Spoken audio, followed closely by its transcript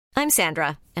I'm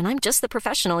Sandra, and I'm just the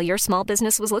professional your small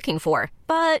business was looking for.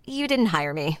 But you didn't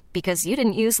hire me because you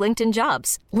didn't use LinkedIn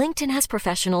Jobs. LinkedIn has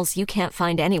professionals you can't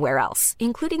find anywhere else,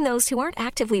 including those who aren't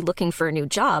actively looking for a new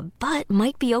job, but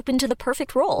might be open to the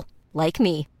perfect role, like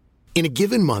me. In a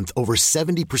given month, over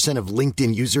 70% of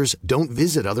LinkedIn users don't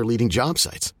visit other leading job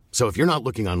sites. So if you're not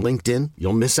looking on LinkedIn,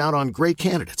 you'll miss out on great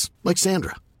candidates like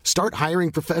Sandra. Start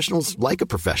hiring professionals like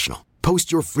a professional.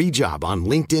 Post your free job on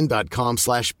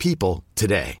linkedin.com/people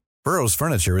today. Burrow's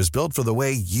furniture is built for the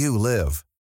way you live.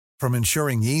 From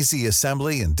ensuring easy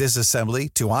assembly and disassembly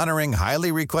to honoring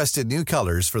highly requested new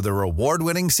colors for their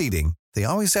award-winning seating, they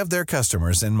always have their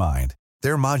customers in mind.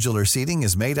 Their modular seating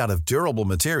is made out of durable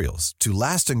materials to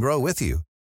last and grow with you.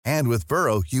 And with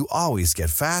Burrow, you always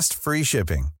get fast, free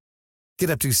shipping.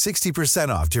 Get up to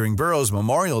 60% off during Burrow's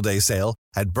Memorial Day sale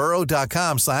at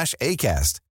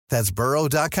burrow.com/ACAST. That's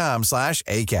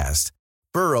burrow.com/ACAST.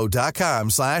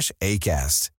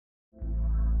 burrow.com/ACAST.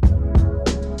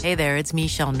 Hey there, it's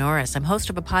Michelle Norris. I'm host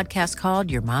of a podcast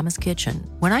called Your Mama's Kitchen.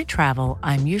 When I travel,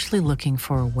 I'm usually looking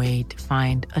for a way to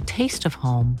find a taste of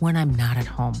home when I'm not at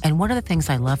home. And one of the things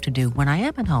I love to do when I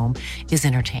am at home is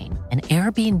entertain. And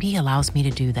Airbnb allows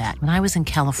me to do that. When I was in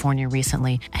California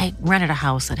recently, I rented a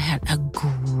house that had a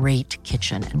great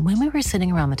kitchen. And when we were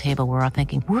sitting around the table, we were all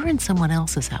thinking, we're in someone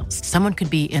else's house. Someone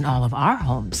could be in all of our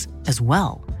homes as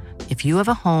well. If you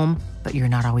have a home, but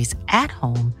you're not always at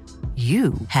home,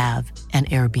 you have an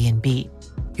Airbnb.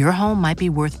 Your home might be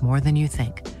worth more than you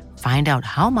think. Find out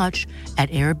how much at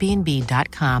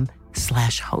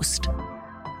airbnb.com/host.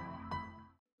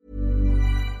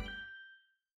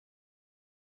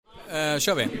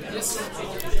 Kör vi.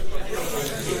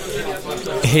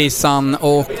 Hejsan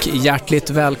och hjärtligt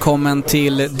välkommen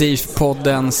till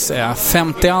DIF-poddens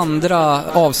 52:a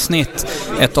avsnitt.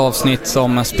 Ett avsnitt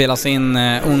som spelas in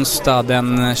onsdag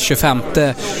den 25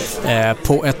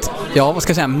 på ett,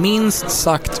 minst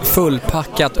sagt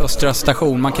fullpackat Östra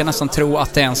station. Man kan nästan tro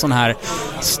att det är en sån här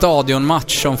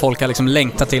stadionmatch som folk har liksom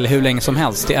längtat till hur länge som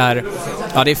helst. Det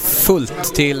är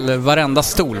fullt till varenda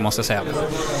stol, måste jag säga.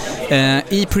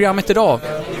 I programmet idag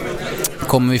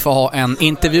kommer vi få ha en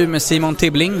intervju med Simon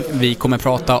Tibbling. Vi kommer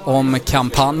prata om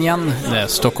kampanjen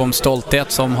Stockholms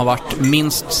stolthet som har varit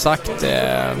minst sagt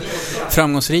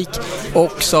framgångsrik.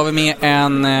 Och så har vi med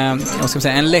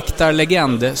en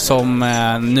läktarlegend som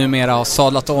numera har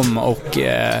sadlat om och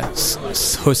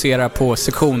huserar på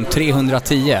sektion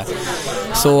 310.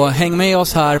 Så häng med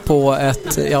oss här på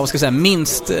ett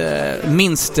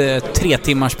minst 3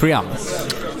 timmars program.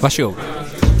 Varsågod.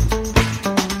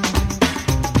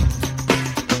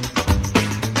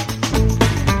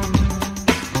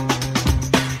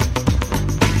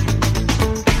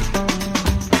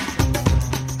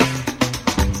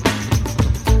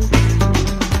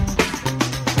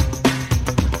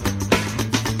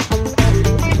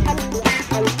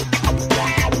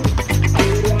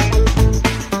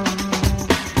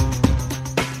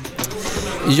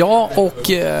 Ja,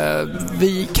 och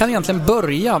vi kan egentligen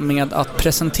börja med att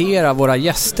presentera våra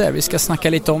gäster. Vi ska snacka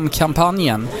lite om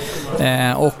kampanjen.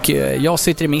 Och jag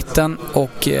sitter i mitten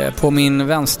och på min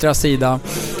vänstra sida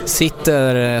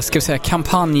sitter,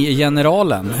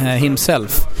 kampanjgeneralen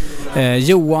himself.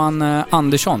 Johan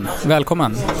Andersson,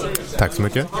 välkommen. Tack så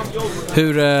mycket.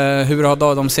 Hur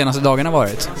har de senaste dagarna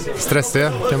varit?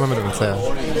 Stressiga kan man väl säga.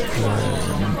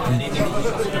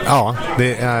 Ja,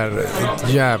 det är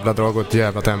ett jävla drag och ett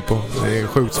jävla tempo. Det är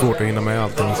sjukt svårt att hinna med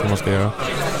allt som man ska göra.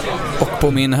 Och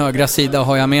på min högra sida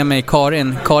har jag med mig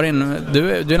Karin. Karin,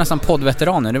 du är nästan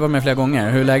poddveteran nu. Du var med flera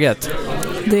gånger. Hur är läget?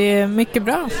 Det är mycket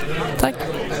bra. Tack.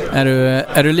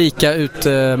 Är du lika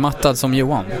utmattad som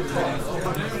Johan?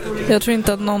 Jag tror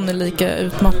inte att någon är lika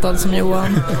utmattad som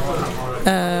Johan.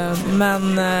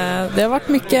 Men det har varit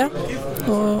mycket.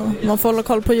 Och man får hålla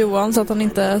koll på Johan så att han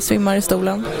inte svimmar i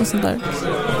stolen och sånt där.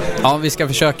 Ja, vi ska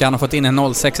försöka. Han har fått in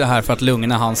en 06 här för att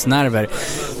lugna hans nerver.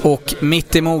 Och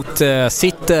mitt emot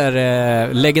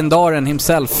sitter legendaren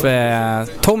himself,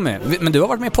 Tommy. Men du har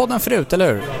varit med i podden förut, eller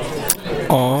hur?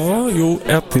 Ja,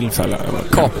 ett tillfälle.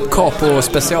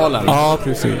 Capo-specialen. Ja,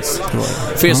 precis.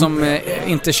 För er som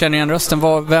inte känner igen rösten,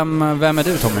 vem är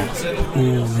du, Tommy?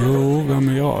 Vem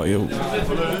är jag?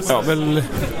 Jag har väl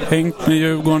hängt med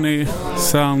Djurgården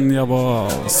sen jag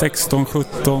var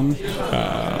 16-17.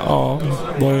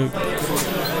 Var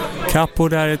Capo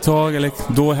där ett tag, eller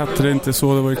då hette det inte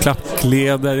så, det var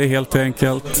klappledare helt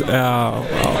enkelt.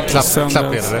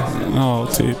 Klappledare? Ja,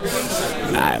 typ.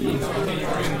 Nej, men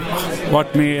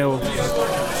varit med och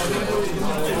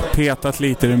petat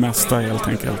lite i det mesta helt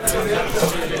enkelt.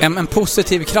 En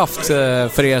positiv kraft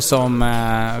för er som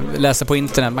läser på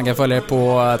internet. Man kan följa er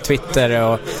på Twitter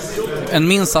och en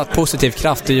minst sagt positiv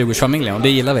kraft i Djurgårdsfamiljen och det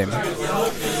gillar vi.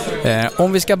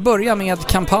 Om vi ska börja med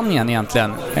kampanjen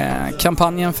egentligen.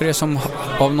 Kampanjen för er som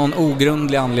av någon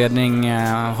ogrundlig anledning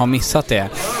har missat det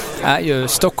är ju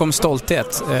Stockholms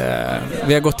stolthet.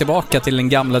 Vi har gått tillbaka till den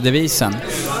gamla devisen.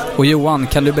 Och Johan,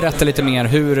 kan du berätta lite mer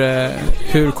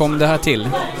hur kom det här till?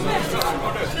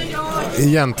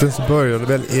 Egentligen så började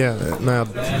det väl med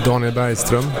Daniel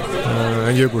Bergström,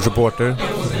 en Djurgårdssupporter.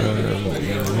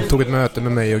 Tog ett möte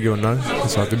med mig och Gunnar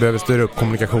så att vi behöver styra upp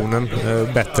kommunikationen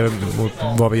bättre mot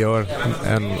vad vi gör.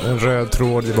 En röd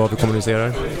tråd i vad vi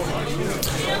kommunicerar.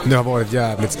 Det har varit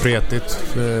jävligt spretigt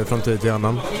från tid till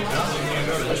annan.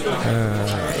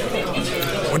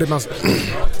 Och det man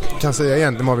kan säga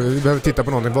egentligen var vi behöver titta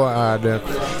på någonting. Vad är det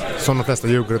som de flesta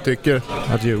Djurgårdare tycker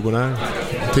att Djurgården är?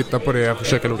 Titta på det och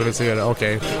försöka lokalisera.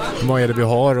 Okej, vad är det vi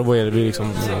har och vad är det vi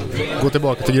liksom gå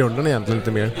tillbaka till grunden egentligen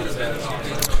lite mer.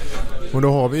 Och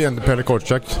då har vi egentligen Pelle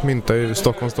Kortsak, myntar ju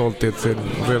Stockholms stolthet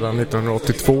redan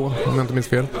 1982, om jag inte minns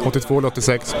fel. 82 eller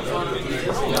 86?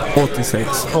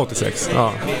 86,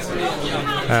 ja.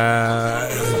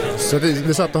 Så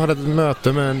vi satt och hade ett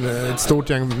möte med ett stort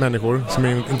gäng människor som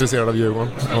är intresserade av Djurgården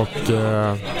och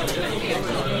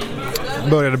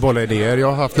började bolla idéer. Jag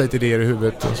har haft lite idéer i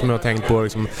huvudet som jag har tänkt på.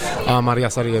 Liksom, Amar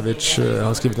Jasarevic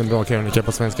har skrivit en bra krönika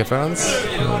på Svenska fans.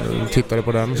 Tittade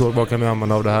på den, så vad kan vi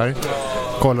använda av det här?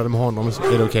 Kollade med honom,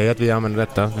 är det okej att vi använder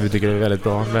detta? Vi tycker det är väldigt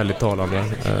bra, väldigt talande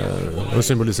och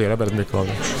symboliserar väldigt mycket av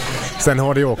det. Sen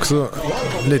har det ju också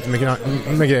lite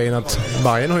med grejen att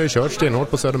Bayern har ju kört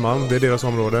stenhårt på Södermalm, det är deras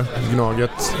område.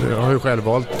 Gnaget har ju själv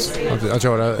valt att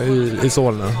köra i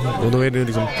Solna och då är det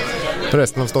liksom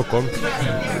resten av Stockholm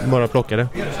bara plocka det.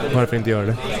 Varför inte göra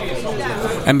det?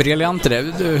 En briljant idé.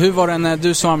 Hur var det när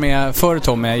du som var med förr,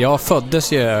 Tommy? Jag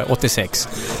föddes ju 86.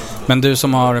 Men du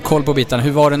som har koll på bitarna,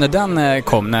 hur var det när den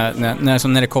kom?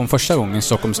 När det kom första gången i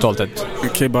Stockholms stolthet?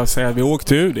 Jag kan ju bara säga att vi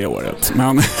åkte ur det året.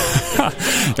 Men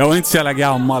jag var inte så jävla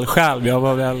gammal själv. Jag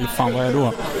var väl, fan vad är jag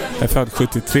då? Jag är född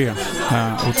 73,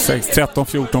 86,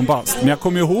 13-14 bast. Men jag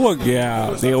kommer ihåg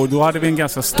det och då hade vi en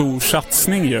ganska stor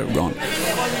satsning i Djurgården.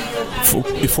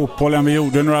 I fotbollen, vi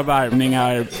gjorde några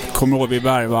värvningar. Kommer ihåg vi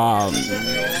värvade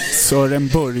Sören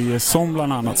Börjesson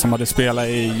bland annat som hade spelat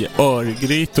i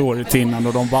Örgryte året innan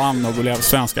och de vann och blev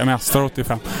svenska mästare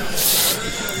 85.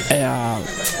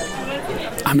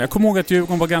 Jag kommer ihåg att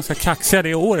Djurgården var ganska kaxiga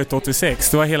det året 86.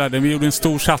 Det var hela det. Vi gjorde en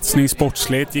stor satsning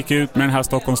sportsligt, gick ut med den här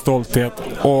Stockholms stolthet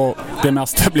och det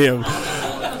mesta blev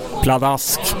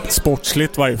pladask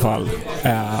sportsligt i varje fall.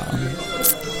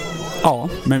 Ja,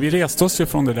 men vi reste oss ju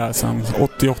från det där sen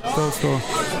 88 så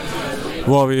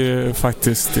var vi ju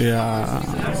faktiskt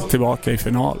tillbaka i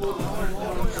final.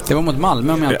 Det var mot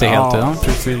Malmö om jag inte helt. Ja,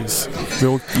 precis.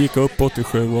 Vi gick upp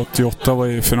 87 och 88 var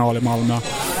ju final i Malmö.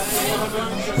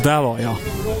 Och där var jag.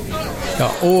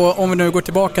 Ja, och om vi nu går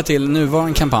tillbaka till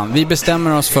nuvarande kampanj. Vi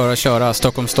bestämmer oss för att köra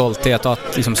Stockholms stolthet och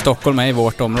att liksom, Stockholm är i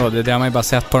vårt område. Det har man ju bara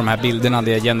sett på de här bilderna.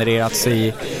 Det har genererats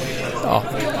i... Ja,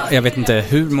 jag vet inte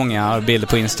hur många bilder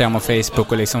på Instagram och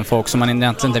Facebook och liksom folk som man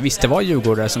egentligen inte visste var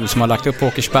Djurgårdare som har lagt upp på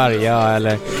Åkersberga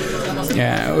eller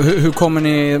hur kommer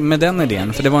ni med den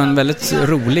idén? För det var en väldigt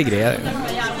rolig grej.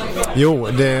 Jo,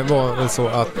 det var väl så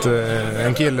att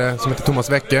en kille som heter Thomas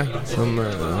Wecke som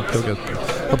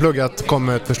har pluggat kom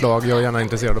med ett förslag. Jag är gärna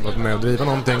intresserad av att vara med och driva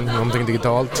någonting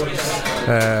digitalt.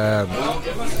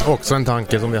 Också en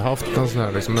tanke som vi har haft. Sån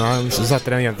här, liksom, han satte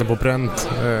den egentligen på pränt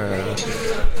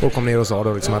och kom ner och sa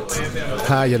då liksom att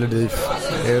här gäller DIF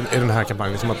i den här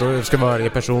kampanjen. Som att då ska varje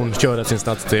person köra sin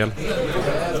stadsdel.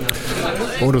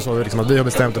 Och då sa vi liksom att vi har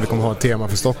bestämt att vi kommer ha ett tema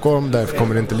för Stockholm. Därför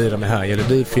kommer det inte lira med här gäller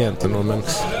DIF egentligen. Men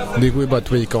det går ju bara att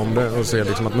tweaka om det och se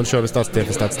liksom att man kör stadsdel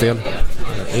för stadsdel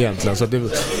egentligen. Så det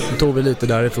tog vi lite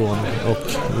därifrån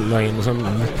och la in. Och sen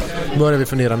började vi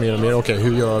fundera mer och mer. Okej,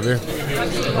 hur gör vi?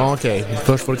 Ja, okej.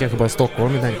 Först var det kanske bara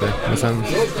Stockholm, vi tänkte. Men sen,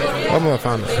 ja men vad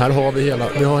fan, här har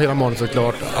vi har hela manuset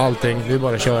klart. Allting, vi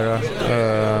bara köra.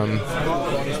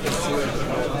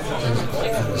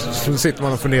 Så sitter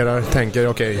man och funderar, tänker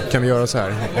okej, kan vi göra så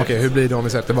här? Okej, hur blir det om vi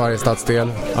sätter varje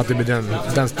stadsdel? Att det blir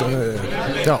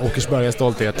Åkersberga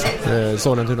stolthet,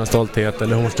 Sollentuna stolthet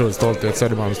eller Hornstull stolthet,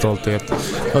 Södermalms stolthet,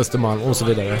 Östermalm och så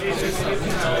vidare.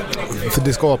 För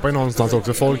det skapar ju någonstans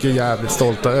också, folk är jävligt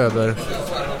stolta över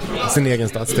sin egen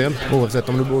stadsdel. Oavsett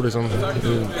om du bor liksom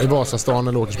i Vasastan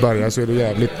eller Åkersberga så är du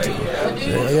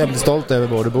jävligt stolt över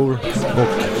var du bor.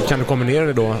 Och kan du kombinera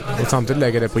det då och samtidigt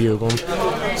lägga det på Djurgården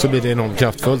så blir det enormt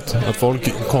kraftfullt att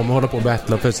folk kommer hålla på och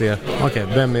battla för att se okej,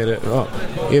 vem är det? Ja,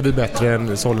 är vi bättre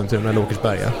än Sollentuna eller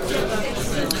Åkersberga?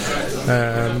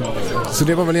 Så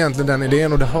det var väl egentligen den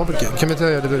idén och det har, kan vi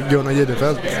säga, Gunnar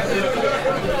Gidefelt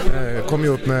kom ju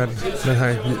upp med den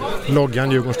här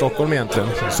loggan Djurgården-Stockholm egentligen,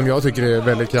 som jag tycker är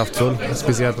väldigt kraftfull,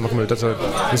 speciellt när man kommer ut. Alltså,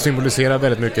 det symboliserar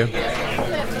väldigt mycket.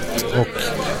 Och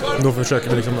då försöker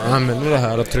vi liksom använda det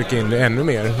här och trycka in det ännu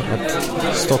mer.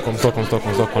 Att Stockholm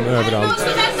överallt.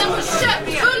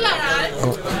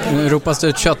 Nu ropas det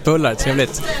ut köttbullar,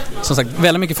 trevligt. Som sagt,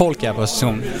 väldigt mycket folk är på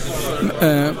säsong.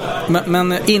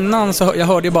 Men innan så jag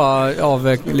hörde ju bara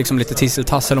av liksom lite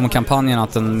tisseltassel om kampanjen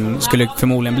att den skulle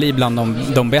förmodligen bli bland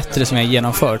de bättre som jag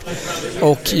genomfört.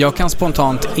 Och jag kan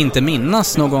spontant inte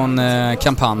minnas någon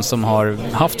kampanj som har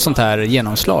haft sånt här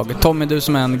genomslag. Tommy, du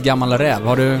som är en gammal räv,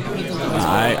 har du...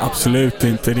 Nej, absolut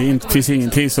inte. Det finns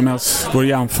ingenting som jag går att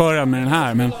jämföra med den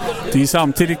här. Men det är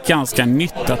samtidigt ganska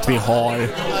nytt att vi har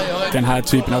den här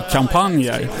typen av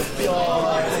kampanjer.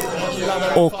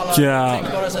 Och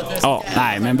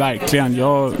nej men verkligen,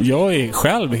 jag är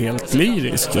själv helt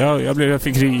lyrisk. Jag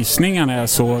fick rysningar när jag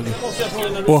såg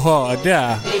och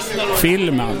hörde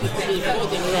filmen.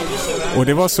 Och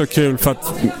det var så kul för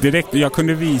att direkt, jag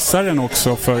kunde visa den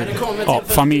också för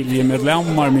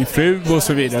familjemedlemmar, min fru och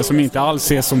så vidare, som inte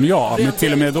alls är som jag. Men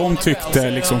till och med de tyckte,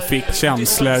 liksom fick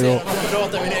känslor och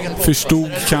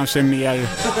förstod kanske mer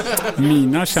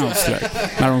mina känslor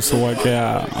när de såg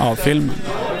filmen.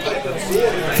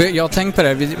 För jag har tänkt på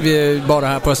det, vi bara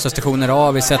här på Östra stationer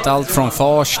har vi sett allt från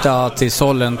Farsta till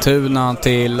Sollentuna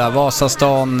till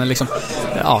Vasastan, liksom,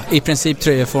 i princip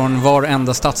tröjor från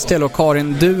varenda stadsdel. Och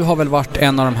Karin, du har väl varit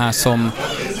en av de här som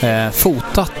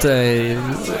fotat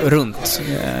runt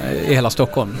i hela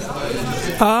Stockholm?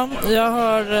 Ja, jag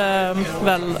har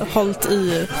väl hållit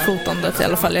i fotandet i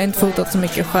alla fall. Jag har inte fotat så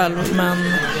mycket själv,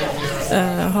 men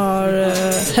har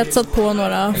hetsat på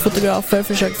några fotografer,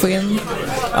 försökt få in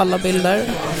alla bilder.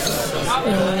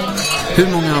 Hur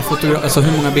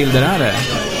många bilder är det?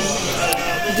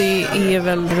 Det är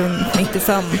väl runt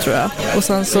 95 tror jag. Och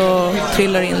sen så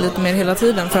trillar in lite mer hela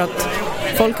tiden för att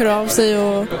folk hör av sig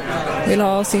och vill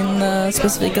ha sin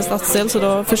specifika stadsdel, så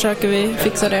då försöker vi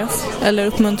fixa det. Eller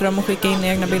uppmuntra dem att skicka in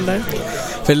egna bilder.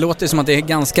 För det låter som att det är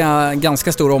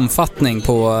ganska stor omfattning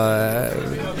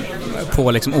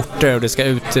på liksom orter, och det ska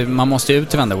ut, man måste ut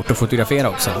till vända ort och fotografera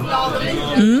också.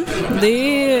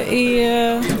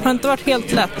 Det har inte varit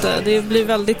helt lätt. Det blir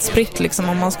väldigt spritt liksom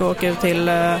om man ska åka ut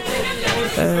till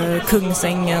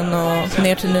Kungsängen och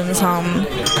ner till Nynäshamn.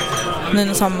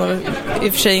 Nynäshamn var i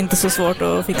och för sig inte så svårt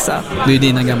att fixa. Det är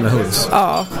dina gamla hus.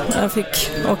 Ja, jag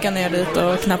fick åka ner dit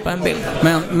och knappa en bild.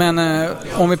 Men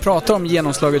om vi pratar om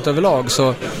genomslaget överlag,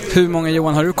 så hur många,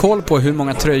 Johan, har du koll på hur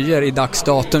många tröjor i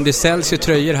dagsdatum? Det säljs ju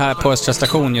tröjor här på Östra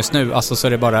station just nu, alltså så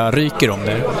det bara ryker om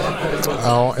det.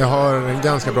 Ja, jag har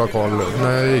ganska bra koll.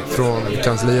 När jag gick från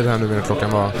kansliet här nu när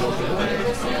klockan var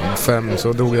 5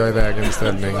 så drog jag iväg en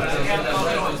beställning.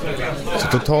 Så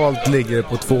totalt ligger det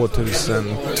på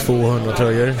 2200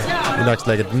 tröjor i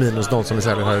dagsläget, minus de som vi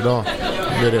säljer här idag.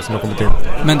 Det är det som har kommit in.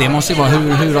 Men det måste ju vara,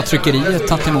 hur har tryckeriet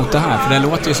tagit emot det här? För det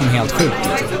låter ju som helt sjukt.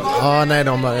 Liksom. Ja, nej,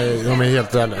 de är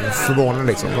helt förvånade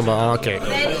liksom. De bara, okej,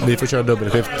 vi får köra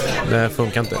dubbelskift. Det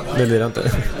funkar inte, det blir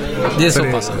inte. Det är så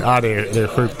pass? Ja, det är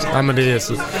sjukt. Ja, men det är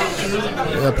så...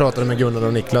 Jag pratade med Gunnar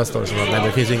och Niklas då, som att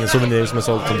det finns ingen souvenir som är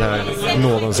sålt sånt här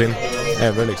någonsin.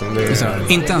 Ever, liksom. Det är...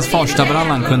 Inte ens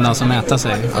Farstabrallan kunde alltså mäta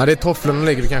sig? Ja, det är tofflorna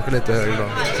ligger kanske lite högre då.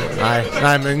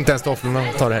 Nej, men inte ens tofflorna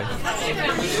tar det här.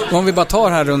 Om vi bara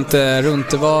tar här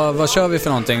runt vad kör vi för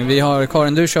någonting? Vi har,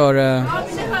 Karin, du kör...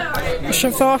 Jag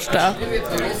kör Farsta.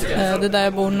 Det är där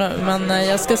jag bor nu. Men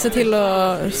jag ska se till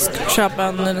att köpa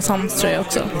en Nynäshamnströja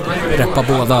också. Reppa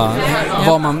båda.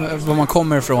 Ja. Var man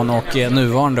kommer ifrån och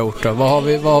nuvarande ort då. Vad har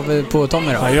vi på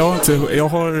Tommy då? Ja, jag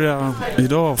har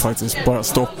idag faktiskt bara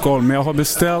Stockholm. Men jag har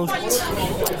beställt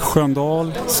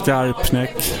Sköndal,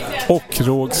 Skarpnäck och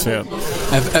Rågsved.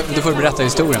 Du får berätta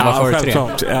historien. Ja,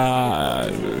 självklart.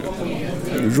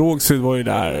 Rågsved var ju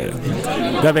där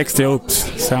växte jag upp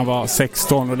sen jag var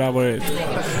 16, och där var det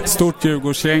ett stort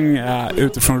Djurgårdsgäng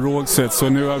utifrån Rågsved, så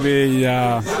nu har vi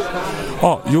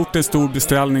gjort en stor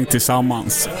beställning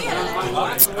tillsammans.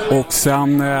 Och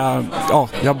sen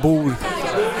jag bor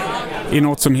i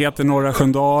något som heter Norra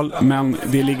Sköndal, men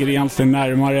det ligger egentligen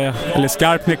närmare, eller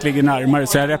Skarpnäck ligger närmare,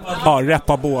 så jag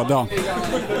reppar båda.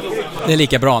 Det är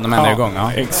lika bra när man är igång.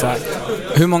 Ja, exakt.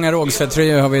 Hur många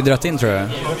Rågsvedtröjor har vi dratt in, tror jag?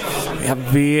 Jag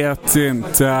vet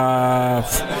inte.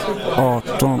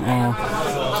 18.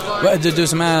 Du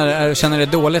som känner det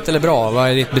dåligt eller bra, vad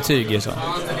är ditt betyg? Så?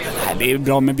 Nej, det är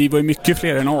bra, men vi var ju mycket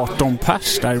fler än 18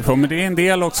 pers därifrån. Men det är en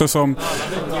del också som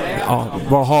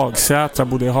var Hagsätra,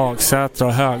 bodde i Hagsätra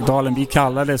och Högdalen. Vi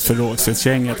kallades för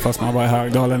Rågsvedsgänget fast man var i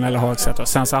Högdalen eller Hagsätra.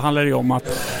 Sen så handlar det ju om att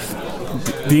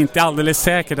det är inte alldeles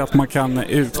säkert att man kan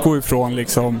utgå ifrån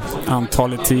liksom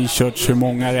antalet t-shirts, hur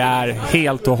många det är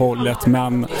helt och hållet,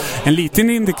 men en liten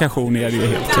indikation är det ju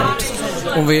helt klart.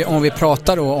 Om vi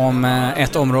pratar då om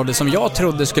ett område som jag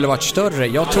trodde skulle varit större.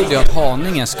 Jag trodde ju att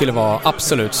Haninge skulle vara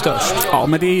absolut störst. Ja,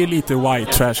 men det är ju lite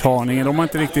white trash Haninge. De har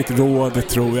inte riktigt råd,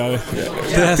 tror jag.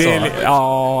 Det är så?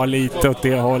 Ja, lite åt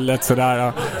det hållet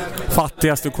sådär.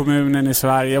 Fattigaste kommunen i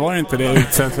Sverige, var det inte det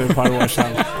utsett för ett par år sedan?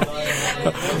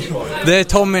 Det är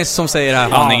Tommy som säger det här,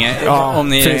 Haninge. Ja, om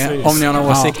ni har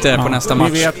några åsikter på nästa match.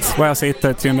 Ni vet var jag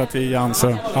sitter, 310,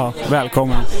 så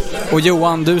välkommen. Och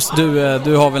Johan,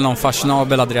 du har väl någon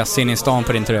fashionabel adress in i stan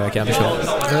på din tröja, kan jag förstå?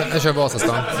 Jag kör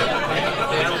Vasastan.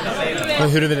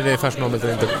 Huruvida det är fashionabelt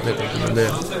eller inte,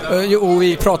 vet jag. Och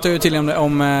vi pratar ju till och med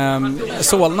om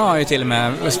Solna har ju till och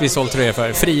med vi sålt tröjor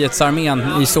för. Frihetsarmén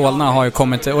i Solna har ju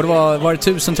kommit, och det var det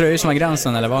 1000 tröjor som var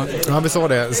gränsen, eller vad? Ja, vi sa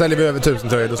det. Säljer vi över 1000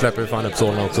 tröjor, då släpper vi fan upp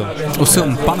Solna också. Och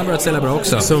Sumpan har börjat sälja bra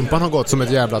också. Sumpan har gått som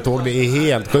ett jävla tåg, det är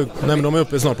helt sjukt. Nej, men de är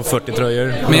uppe snart på 40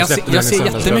 tröjor. Men jag ser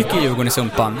jättemycket Djurgården i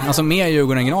Sumpan. Alltså mer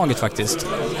Djurgården än Gnaget faktiskt.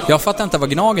 Jag fattar inte vad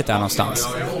Gnaget är någonstans.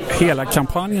 Hela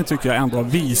kampanjen tycker jag ändå har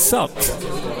visat,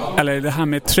 eller det här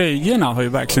med tröjorna har ju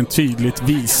verkligen tydligt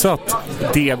visat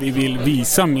det vi vill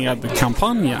visa med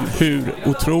kampanjen. Hur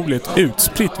otroligt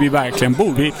utspritt vi verkligen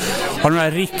bor. Vi har några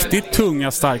riktigt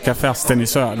tunga, starka fästen i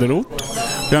söderort.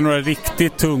 Vi har några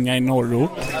riktigt tunga i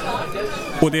norrort.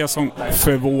 Och det som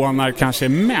förvånar kanske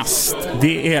mest,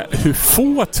 det är hur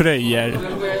få tröjor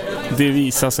det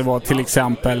visar sig vara till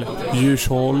exempel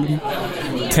Djursholm,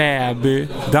 Täby,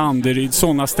 Danderyd,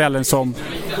 sådana ställen som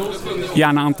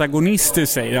gärna antagonister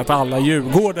säger att alla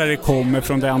djurgårdare kommer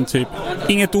från den typ.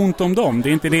 Inget ont om dem, det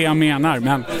är inte det jag menar,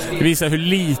 men det visar hur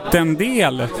liten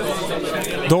del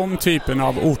de typen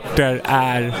av orter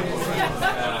är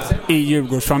i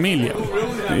Djurgårdsfamiljen.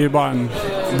 Det är ju bara en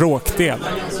bråkdel.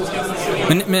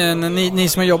 Men ni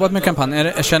som har jobbat med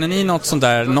kampanjen, känner ni något sånt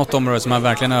där, något område som har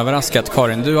verkligen överraskat?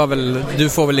 Karin, du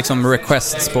får väl liksom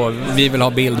requests på vi vill ha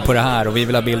bild på det här och vi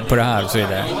vill ha bild på det här och så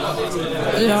vidare.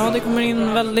 Ja, det kommer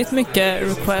in väldigt mycket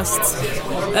requests.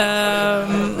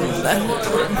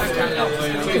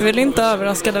 Jag vill inte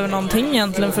överraskad över någonting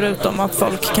egentligen, förutom att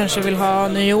folk kanske vill ha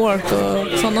New York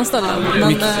och sådana ställen.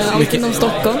 Men allt inom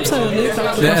Stockholm så är det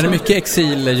klart. Är det mycket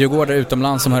exil-djurgårdare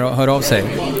utomlands som hör av sig?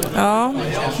 Ja,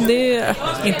 det är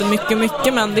inte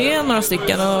mycket, men det är några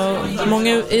stycken. Och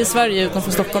många i Sverige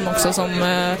utanför Stockholm också som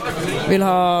vill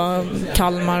ha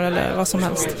Kalmar eller vad som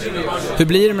helst. Hur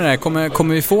blir det med det här?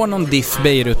 Kommer vi få någon Diff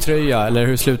Beirut-tröja eller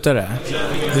hur slutar det?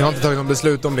 Vi har inte tagit någon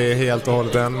beslut om det helt och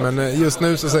hållet än, men just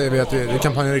nu så säger vi att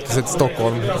kampanjen riktar sig till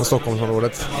Stockholm och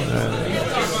Stockholmsområdet.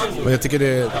 Men jag tycker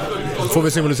det får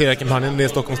vi symbolisera kampanjen, det är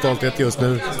Stockholms stolthet just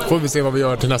nu. Får vi se vad vi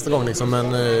gör till nästa gång liksom,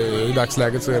 men i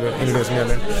dagsläget så är det som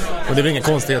gäller. Och det är väl ingen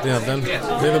konstighet egentligen.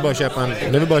 Det är väl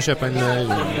bara att köpa en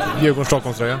Djurgårdens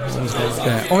Stockholmströja.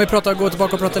 Om vi går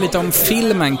tillbaka och pratar lite om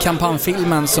filmen,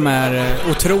 kampanjfilmen som är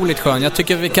otroligt skön. Jag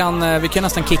tycker vi kan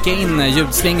nästan kicka in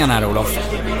ljudslingan här, Olof.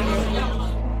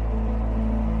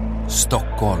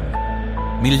 Stockholm.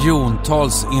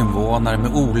 Miljontals invånare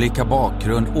med olika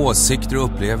bakgrund, åsikter och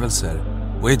upplevelser.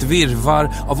 Och i ett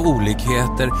virrvarr av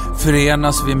olikheter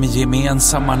förenas vi med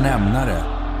gemensamma nämnare.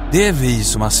 Det är vi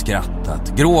som har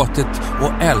skrattat, gråtit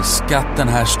och älskat den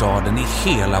här staden i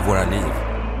hela våra liv.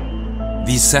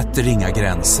 Vi sätter inga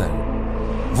gränser.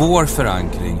 Vår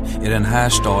förankring är den här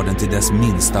staden till dess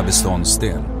minsta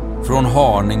beståndsdel. Från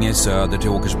Haninge i söder till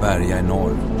Åkersberga i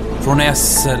norr. Från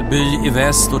Esselby i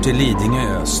väst och till Lidingö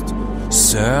i öst.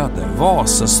 Söder,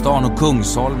 Vasastan och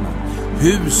Kungsholmen.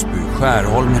 Husby,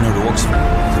 Skärholmen och Rågsved.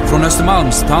 Från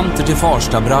Östermalmstanter till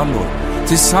Farstabrallor.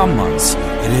 Tillsammans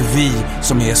är det vi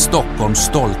som är Stockholms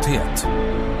stolthet.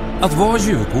 Att vara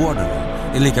djurgårdare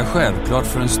är lika självklart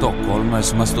för en stockholmare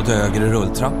som har stått högre i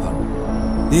rulltrappan.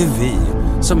 Det är vi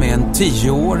som är en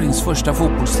 10-årings första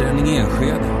fotbollsträning i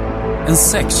Enskede. En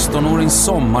 16-årings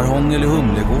sommarhångel i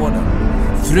Humlegården.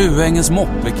 Fruängens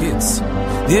moppekids.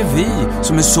 Det är vi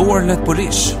som är sorlet på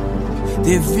Rish.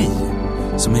 Det är vi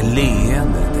som är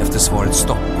leendet efter svaret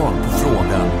Stockholm på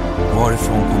frågan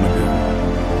varifrån kommer du?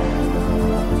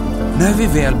 När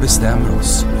vi väl bestämmer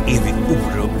oss är vi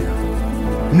orubbliga.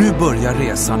 Nu börjar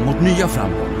resan mot nya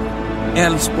framgångar.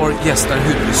 Elfsborg gästar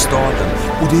huvudstaden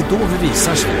och det är då vi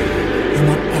visar sig hur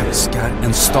man älskar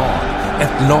en stad,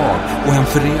 ett lag och en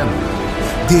förening.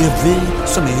 Det är vi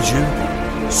som är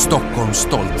Djurgården, Stockholms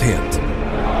stolthet.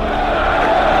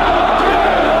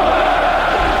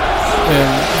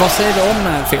 Vad säger du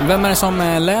om film? Vem är det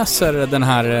som läser den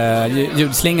här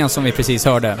ljudslingan som vi precis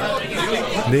hörde?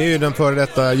 Det är ju den före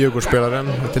detta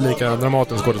Djurgårdsspelaren, tillika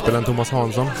Dramatenskådespelaren Thomas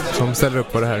Hansson som ställer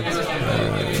upp på det här.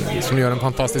 som gör en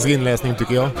fantastisk inläsning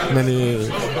tycker jag. Men det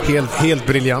är helt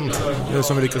briljant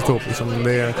som vi lyckas ta upp. Liksom.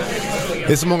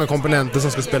 Det är så många komponenter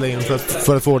som ska spela in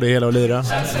för att få det hela att lira.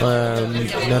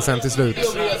 Men sen till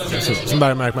slut så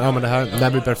börjar märka man att det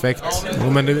här blir perfekt.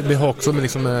 Men det har också med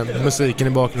liksom, musiken i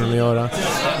bakgrunden att göra.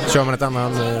 Kör man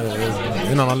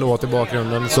en annan låt i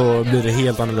bakgrunden så blir det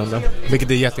helt annorlunda.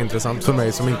 Vilket är jätteintressant för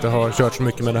mig som inte har kört så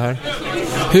mycket med det här.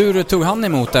 Hur tog han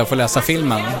emot det för att läsa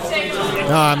filmen?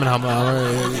 Ja, men han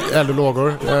eld och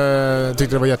lågor.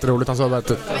 Tyckte det var jätteroligt. Han sa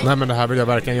att nej, men det här vill jag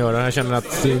verkligen göra. Jag känner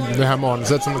att det här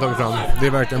manuset som jag tagit fram, det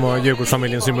är verkligen vad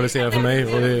Djurgårdsfamiljen symboliserar för mig.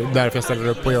 Och det är därför jag ställer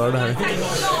upp och gör det här.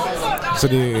 Så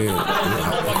det är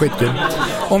skitkul.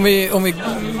 Om vi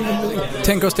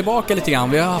tänker oss tillbaka lite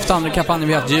grann. Vi har haft andra kampanjer.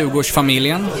 Vi har haft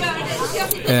Djurgårdsfamiljen.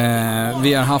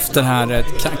 Vi har haft den här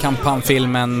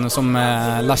kampanjfilmen som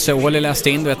Lasse Åhli läste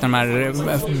in, du vet, de här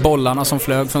bollarna som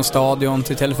flög från stadion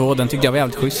till telefon. Den tyckte jag var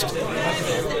jävligt schysst.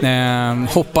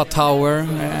 Hoppa Tower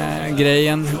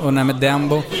grejen och den med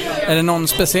Dembo. Är det någon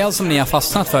speciell som ni har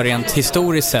fastnat för rent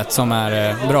historiskt sett som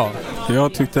är bra?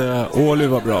 Jag tyckte Åhli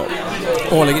var bra.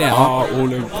 Åhli-grejen? Ja,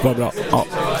 Åhli var bra. Ja.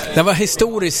 Det var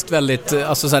historiskt väldigt,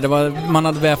 alltså så här, man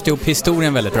hade vävt ihop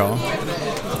historien väldigt bra.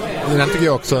 Den tycker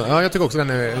jag också. Ja, jag tycker också den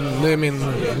är min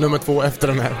nummer 2 efter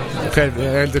den här. Jag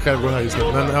är lite självgång här just nu.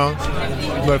 Men ja,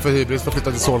 börjar för hybris för att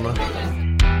flytta till Solna.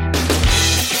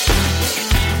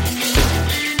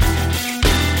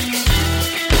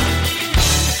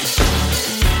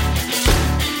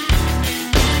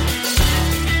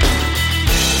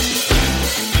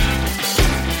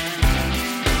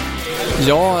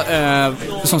 Ja,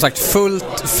 som sagt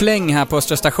fullt fläng här på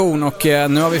Östra station och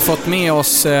nu har vi fått med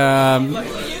oss,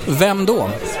 vem då?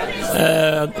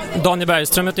 Daniel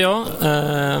Bergström heter jag,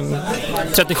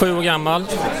 37 år gammal,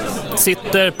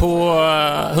 sitter på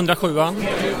 107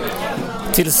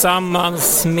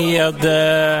 tillsammans med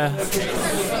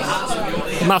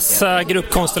massa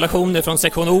gruppkonstellationer från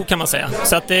sektion O kan man säga.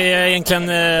 Så att det är egentligen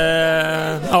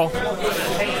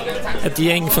ett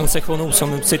gäng från sektion O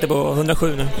som sitter på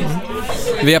 107 nu.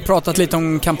 Vi har pratat lite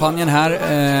om kampanjen här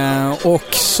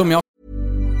och som jag...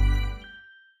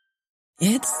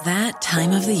 It's that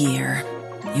time of the year.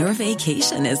 Your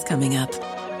vacation is coming up.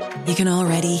 You can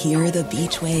already hear the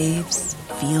beach waves,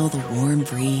 feel the warm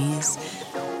breeze,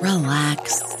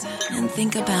 relax and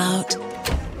think about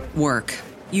work.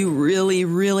 You really,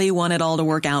 really want it all to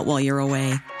work out while you're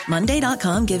away.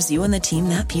 Monday.com gives you and the team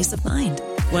that peace of mind.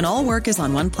 When all work is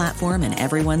on one platform and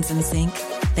everyone's in sync,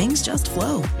 things just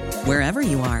flow. Wherever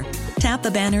you are, tap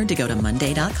the banner to go to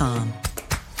Monday.com.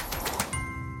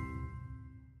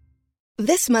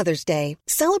 This Mother's Day,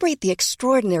 celebrate the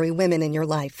extraordinary women in your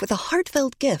life with a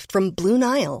heartfelt gift from Blue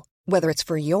Nile. Whether it's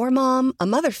for your mom, a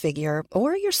mother figure,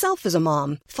 or yourself as a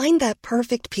mom, find that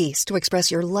perfect piece to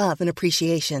express your love and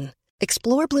appreciation.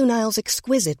 Explore Blue Nile's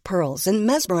exquisite pearls and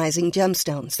mesmerizing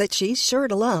gemstones that she's sure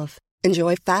to love.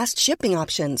 Enjoy fast shipping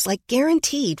options like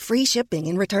guaranteed free shipping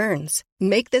and returns.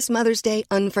 Make this Mother's Day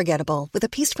unforgettable with a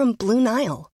piece from Blue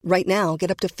Nile. Right now,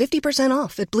 get up to 50%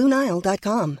 off at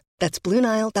BlueNile.com. That's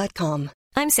BlueNile.com.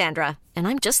 I'm Sandra, and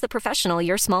I'm just the professional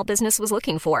your small business was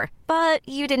looking for. But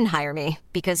you didn't hire me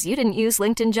because you didn't use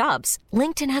LinkedIn Jobs.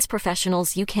 LinkedIn has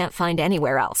professionals you can't find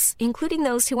anywhere else, including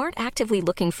those who aren't actively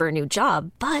looking for a new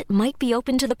job, but might be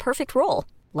open to the perfect role,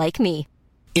 like me.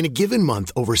 In a given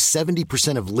month, over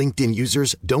 70% of LinkedIn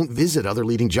users don't visit other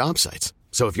leading job sites.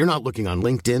 So if you're not looking on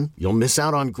LinkedIn, you'll miss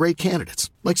out on great candidates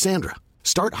like Sandra.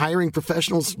 Start hiring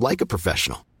professionals like a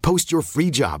professional. Post your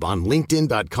free job on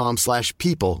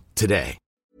linkedin.com/people today.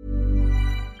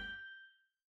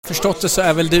 Förstått det så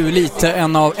är väl du lite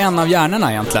en av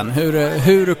hjärnorna egentligen.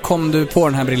 Hur kom du på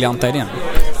den här briljanta idén?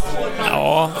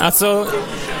 Ja, alltså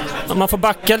om man får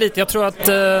backa lite. Jag tror att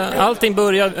allting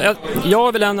börjar... Jag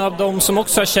är väl en av dem som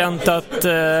också har känt att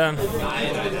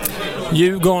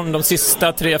Djurgården de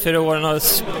sista 3-4 åren har,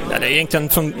 eller egentligen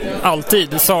från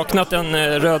alltid, saknat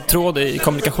en röd tråd i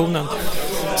kommunikationen.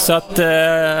 Så att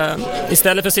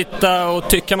istället för att sitta och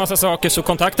tycka massa saker så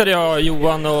kontaktade jag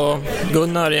Johan och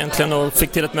Gunnar egentligen och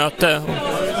fick till ett möte.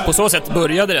 På så sätt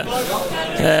började det.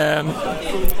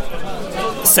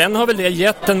 Sen har väl det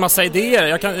gett en massa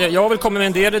idéer. Jag har väl kommit med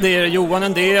en del idéer, Johan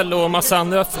en del och massa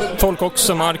andra folk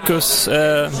också, Marcus,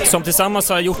 som tillsammans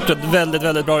har gjort ett väldigt,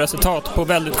 väldigt bra resultat på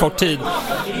väldigt kort tid.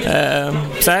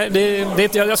 Så här,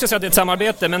 jag ska säga att det är ett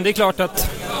samarbete, men det är klart att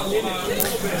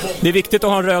det är viktigt att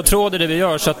ha en röd tråd i det vi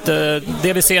gör, så att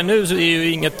det vi ser nu är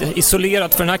ju inget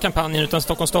isolerat för den här kampanjen, utan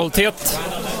Stockholms stolthet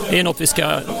är något vi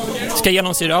ska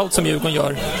genomsyra allt som Djurgården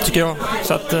gör, tycker jag.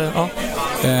 Så att, ja.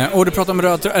 Och du pratar om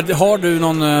röd tröja. Har du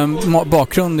någon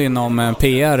bakgrund inom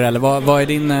PR eller vad är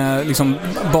din liksom,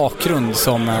 bakgrund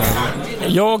som...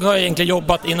 Jag har egentligen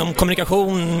jobbat inom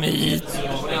kommunikation i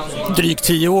drygt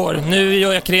 10 år. Nu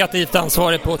är jag kreativt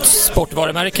ansvarig på ett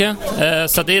sportvarumärke,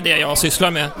 så det är det jag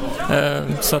sysslar med.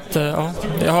 Så att, ja,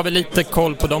 jag har väl lite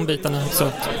koll på de bitarna. Så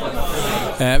att...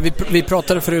 Vi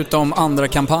pratade förut om andra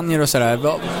kampanjer och sådär.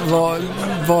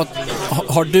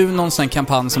 Har du någon sån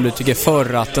kampanj som du tycker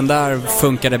förr att den där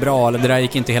funkade bra eller det där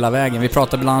gick inte hela vägen? Vi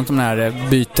pratade bland annat om det här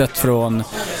bytet från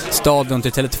Stadion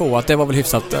till Tele2, att det var väl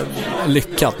hyfsat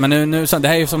lyckat. Men nu det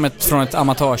här är ju som från ett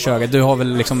amatörköge. Du har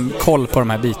väl liksom koll på de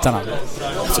här bitarna?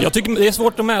 Så jag tycker det är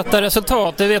svårt att mäta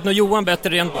resultat. Det vet nog Johan bättre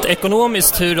rent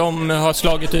ekonomiskt hur de har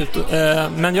slagit ut.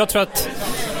 Men jag tror att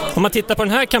om man tittar på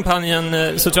den här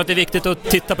kampanjen så tror jag att det är viktigt att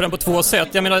titta på den på 2 sätt.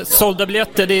 Jag menar, sålda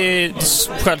biljetter, det är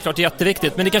självklart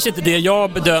jätteviktigt. Men det är kanske inte det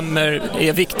jag bedömer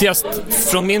är viktigast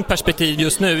från min perspektiv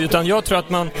just nu. Utan jag tror att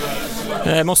man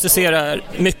måste se det här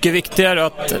mycket viktigare.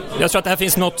 Att jag tror att det här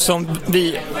finns något som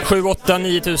vi 7, 8,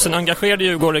 9 tusen engagerade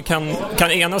djurgårdare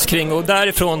kan enas kring. Och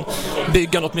därifrån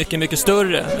bygga något mycket, mycket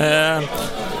större.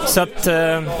 Så att,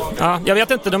 ja, jag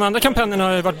vet inte, de andra kampanjerna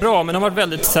har varit bra, men de har varit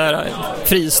väldigt så här,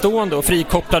 fristående och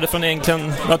frikopplade från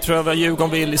egentligen vad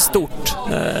Djurgården vill i stort.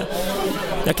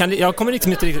 Jag kommer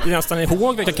liksom inte nästan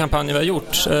ihåg vilka kampanjer vi har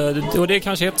gjort, och det är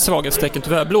kanske ett svaghetstecken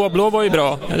tyvärr. Blå var ju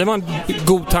bra, det var en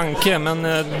god tanke, men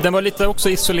den var lite också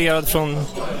isolerad från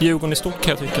Djurgården i stort, kan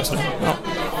jag tycka. Så, ja.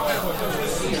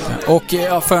 Och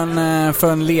ja,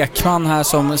 för en lekman här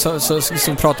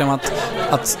så pratar jag om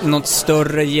att något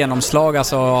större genomslag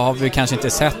alltså, har vi kanske inte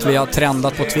sett. Vi har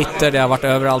trendat på Twitter, det har varit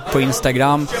överallt på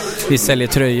Instagram. Vi säljer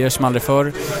tröjor som aldrig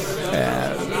förr.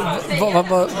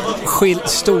 Vad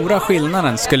stora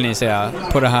skillnaden skulle ni säga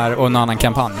på det här och en annan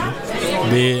kampanj?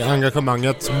 Det är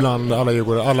engagemanget bland alla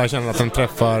djurgårdare. Alla känner att den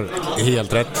träffar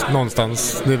helt rätt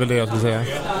någonstans. Det är väl det jag skulle säga.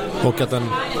 Och att den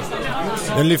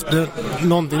lyfter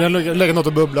någonting. Den lägger något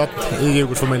och bubblat i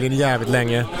Djurgårdsfamiljen jävligt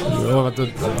länge.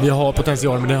 Vi har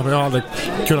potential, men det har vi aldrig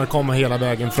kunnat komma hela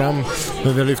vägen fram.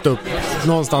 Men vi har lyft upp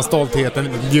någonstans stoltheten.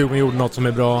 Djurgården gjorde något som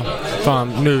är bra.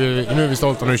 Fan, nu är vi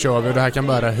stolta, nu kör vi. Och det här kan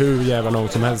bära hur jävla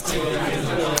långt som helst.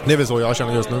 Det är väl så jag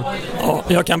känner just nu. Ja,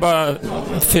 jag kan bara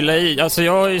fylla i. Alltså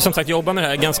jag har ju som sagt jobbat med det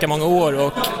här ganska många år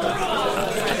och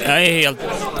jag är helt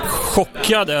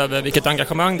chockad över vilket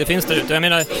engagemang det finns där ute. Jag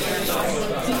menar,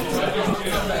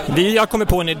 vi har kommit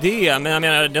på en idé, men jag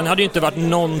menar, den hade ju inte varit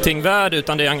någonting värd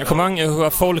utan det engagemanget, hur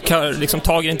folk har liksom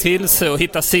tagit in till sig och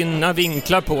hittat sina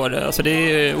vinklar på det. Alltså det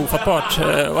är ofattbart.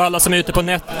 Och alla som är ute på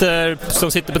nätter,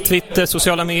 som sitter på Twitter,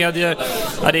 sociala medier,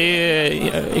 ja, det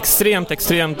är extremt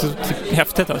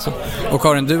häftigt alltså. Och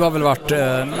Karin, du har väl varit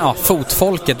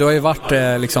fotfolket, du har ju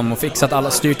varit liksom och fixat alla,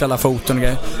 styrt alla foton och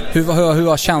grejer. Hur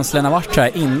har känslorna varit så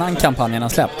här innan kampanjen har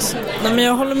släppts? Nej, men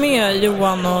jag håller med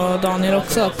Johan och Daniel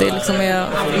också att det liksom är,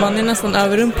 man är nästan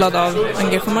överrumplad av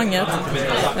engagemanget.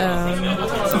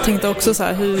 Jag tänkte också så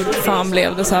här, hur fan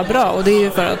blev det så här bra? Och det är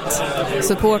ju för att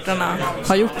supporterna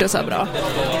har gjort det så här bra.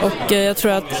 Och jag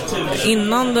tror att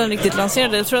innan den riktigt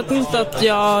lanserade, jag tror att inte att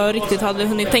jag riktigt hade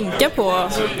hunnit tänka på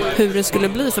hur det skulle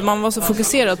bli, för man var så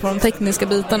fokuserad på de tekniska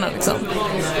bitarna liksom.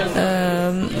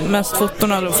 Mest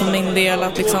fotorna då för min del,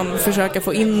 att liksom försöka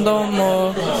få in dem,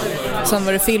 och sen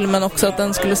var det filmen också, att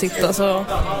den skulle sitta, så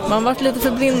man var lite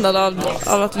förblindad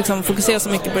av att liksom fokusera så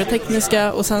mycket på det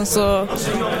tekniska, och sen så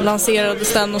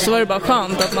lanserades den och så var det bara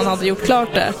skönt att man hade gjort klart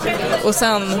det, och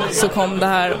sen så kom det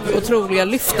här otroliga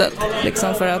lyftet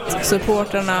liksom, för att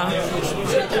supporterna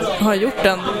har gjort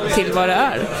den till vad det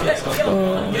är,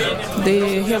 och det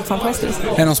är helt fantastiskt.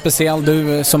 Är det någon speciell,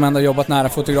 du som ändå jobbat nära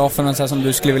fotografen, men så här, som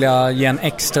du skulle vilja ge en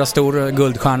extra stor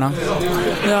guldstjärna?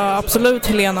 Ja, absolut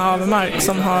Helena Avermark,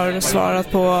 som har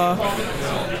svarat på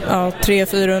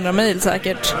 300-400 mejl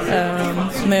säkert,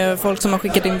 med folk som har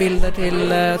skickat in bilder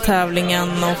till tävlingen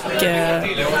och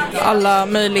alla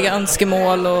möjliga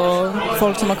önskemål, och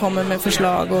folk som har kommit med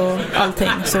förslag och allting.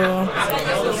 Så,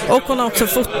 och hon har också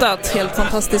fotat helt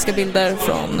fantastiska bilder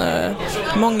från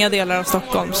många delar av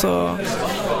Stockholm, så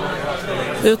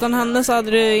utan henne så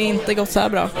hade det inte gått så här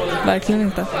bra, verkligen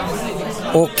inte.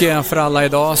 Och för alla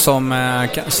idag som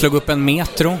slog upp en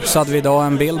Metro, så hade vi idag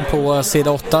en bild på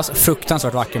sida 8.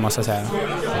 Fruktansvärt vacker, måste jag säga.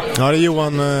 Ja, det är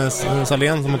Johan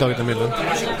Salén som har tagit den bilden.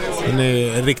 Den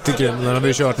är riktigt grym. Den har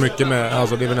vi kört mycket med.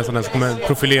 Alltså det är väl nästan den som kommer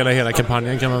profilera hela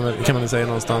kampanjen, kan man säga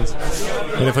någonstans.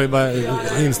 Men det får ju bara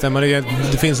instämma.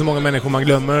 Det finns så många människor man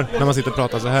glömmer när man sitter och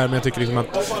pratar så här. Men jag tycker liksom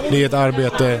att det är ett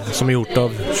arbete som är gjort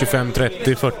av 25,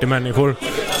 30, 40 människor.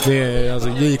 Det är, alltså,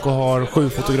 JK har 7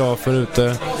 fotografer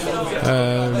ute.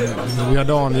 Vi har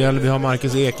Daniel, vi har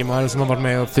Marcus Ekemar som har varit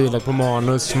med och filat på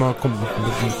manus, som har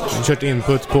kört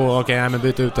input på men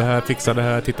byt ut det här, fixa det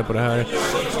här, titta på det här.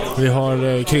 Vi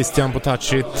har Christian på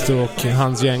Touchit och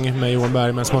hans gäng med Johan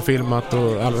Bergman som har filmat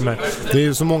och alla de här. Det är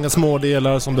ju så många små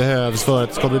delar som behövs för att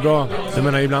det ska bli bra. Jag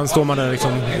menar, ibland står man där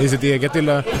liksom i sitt eget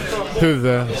lilla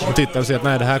huvud och tittar och säger att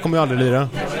nej, det här kommer jag aldrig lira.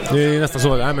 Det är nästan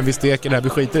så att men vi steker det här, vi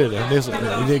skiter i det.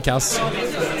 Det är kass.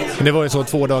 Det var ju så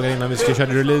 2 dagar innan vi skulle köra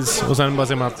release och sen bara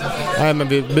säger man att men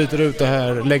vi byter ut det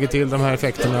här, lägger till de här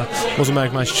effekterna och så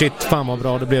märker man shit, fan vad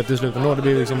bra det blev till slut. Och det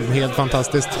blir liksom helt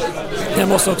fantastiskt. Jag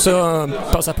måste också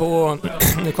passa på,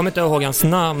 nu kommer inte ihåg hans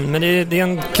namn, men det är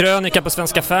en krönika på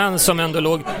Svenska Fans som ändå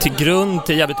låg till grund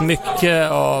till jävligt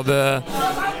mycket av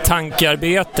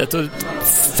tankearbetet och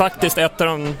faktiskt ett av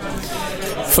de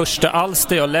första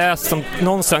alster jag läst som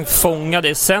någonstans fångade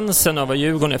essensen av vad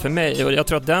Djurgården är för mig, och jag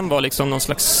tror att den var liksom någon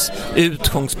slags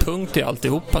utgångspunkt i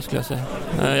alltihopa, skulle jag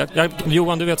säga.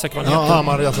 Johan, du vet säkert vad den heter.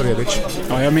 Hamar Jasaredic.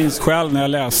 Ja, jag minns själv när jag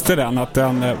läste den att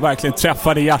den verkligen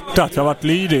träffade hjärtat. Jag var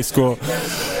lyrisk och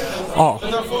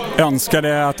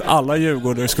önskade att alla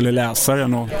Djurgårdare skulle läsa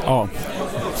den och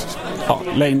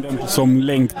längden som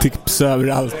länktips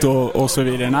överallt och så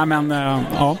vidare. Nej, men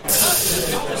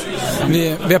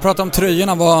Vi har pratat om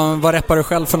tröjorna. Vad reppar du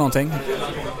själv för någonting?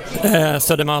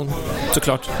 Södermalm,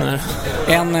 såklart.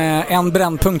 En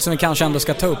brännpunkt som vi kanske ändå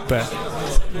ska ta upp.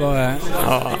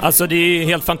 Ja, alltså det är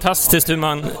helt fantastiskt hur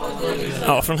man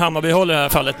från Hammarby håller i det här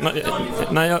fallet.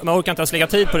 Man orkar inte ens lägga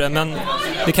tid på det, men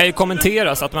det kan ju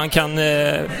kommenteras att man kan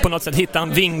på något sätt hitta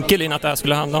en vinkel in att det här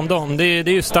skulle handla om dem. Det är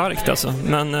ju starkt alltså,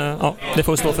 men det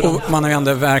får stå för dem. Man har ju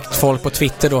ändå verkt folk på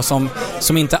Twitter då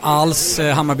som inte alls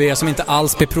Hammarby, som inte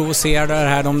alls blir provocerade det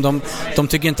här. De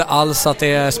tycker inte alls att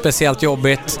det är speciellt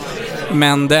jobbigt.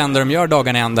 Men det enda de gör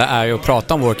dagen ända är ju att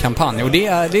prata om vår kampanj. Och det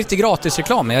är lite gratis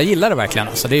reklam, men jag gillar det verkligen.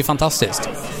 Alltså, det är fantastiskt.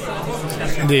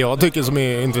 Det jag tycker som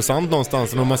är intressant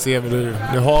någonstans, när man ser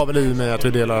det har väl i mig att vi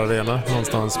delar arena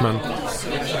någonstans, men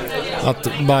att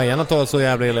Bajarna tar så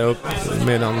jävla illa upp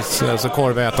medan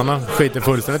korvätarna skiter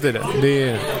fullständigt i det.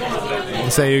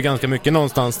 Det säger ju ganska mycket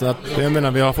någonstans. Att, jag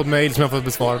menar, vi har fått mejl som jag fått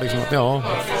besvara liksom, att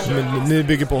men ni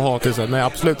bygger på hat. Nej,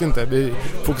 absolut inte. Vi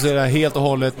fokuserar helt och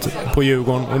hållet på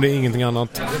Djurgården och det är ingenting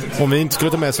annat. Om vi inte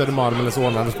skulle ta med Södermalm eller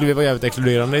Solna, då skulle vi vara jävligt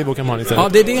exkluderande i vår kampanj istället. Ja,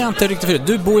 det är det jag inte riktigt för.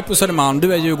 Du bor ju på Södermalm,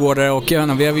 du är djurgårdare och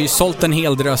vi har ju sålt en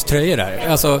hel drös tröjor där.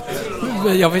 Alltså,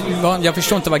 jag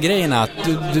förstår inte vad grejen är. Att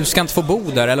du ska inte få bo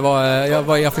där,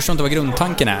 eller jag förstår inte vad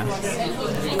grundtanken är.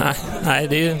 Nej,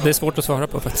 det är svårt att svara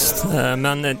på faktiskt.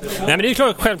 Men det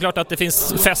är självklart att det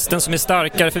finns fästen som är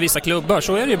starkare för vissa klubbar.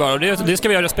 Så är det ju bara, och det ska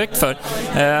vi ha respekt för.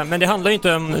 Men det handlar ju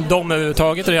inte om dem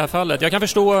överhuvudtaget i det här fallet. Jag kan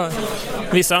förstå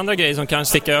vissa andra grejer som kan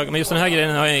sticka ögonen, men just den här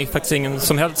grejen har jag faktiskt ingen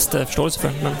som helst förståelse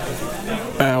för.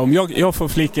 Men... Om jag får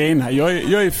flika in här.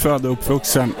 Jag är född och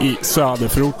uppvuxen i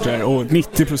söderförorter och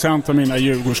 90% av mina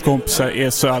Djurgårdskompisar är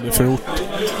söderförort.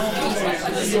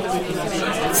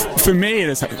 För mig är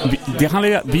det så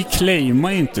här, vi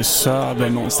claimar inte söder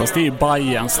någonstans. Det är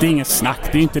Bajens, det är inget snack,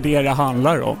 det är inte det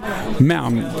handlar om.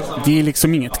 Men det är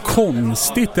liksom inget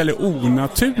konstigt eller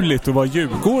onaturligt att vara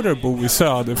djurgårdare och bo i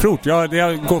söderförort. Ja, det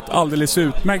har gått alldeles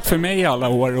utmärkt för mig alla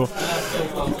år och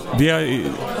vi har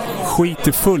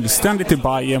skiter fullständigt i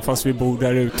Bajen fast vi bor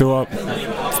där ute. Och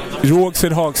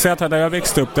Rågsved, Hagsätra, där jag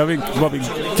växte upp, där var vi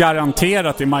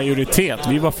garanterat i majoritet.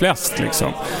 Vi var flest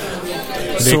liksom.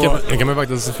 Det kan man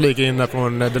faktiskt flika in där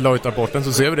från Deloitte-rapporten,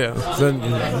 så ser vi det. Den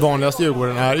vanligaste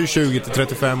Djurgården är ju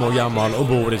 20-35 år gammal och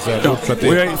bor i söder.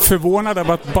 Och jag är förvånad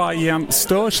över att Bajen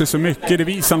stör sig så mycket. Det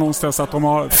visar någonstans att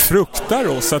de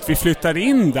fruktar oss, att vi flyttar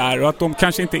in där och att de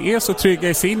kanske inte är så trygga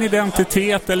i sin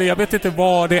identitet, eller jag vet inte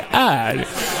vad det är.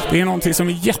 Det är någonting som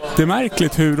är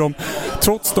jättemärkligt hur de,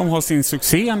 trots de har sin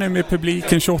succé nu med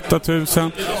publiken 28 000,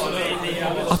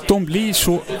 att de blir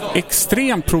så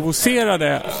extremt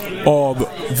provocerade av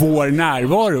vår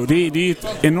närvaro. Det är ett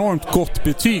enormt gott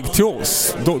betyg till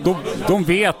oss. De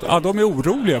vet att de är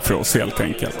oroliga för oss helt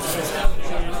enkelt.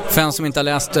 För en som inte har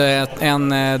läst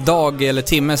en dag eller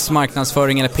timmes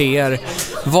marknadsföring eller PR,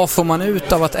 vad får man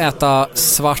ut av att äta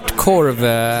svart korv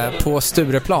på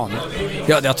Stureplan?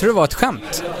 Ja, jag tror det var ett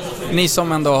skämt. Ni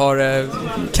som ändå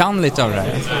kan lite av det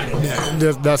här.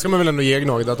 Där ska man väl ändå ge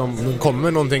Gnaget att de kommer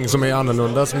med någonting som är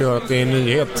annorlunda, som gör att det är en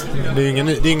nyhet. Det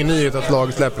är ingen nyhet att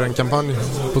laget släpper en kampanj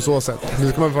på så sätt.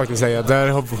 Det kan man faktiskt säga. Där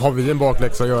har vi en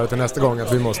bakläxa att göra till nästa gång,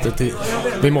 att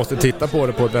vi måste titta på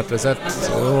det på ett bättre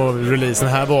sätt. Och releasen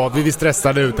här vi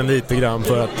stressade ut den lite grann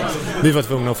för att vi var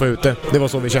tvungna att få ut det. Det var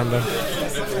så vi kände.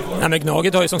 Ja, men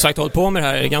Gnaget har ju som sagt hållit på med det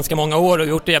här ganska många år och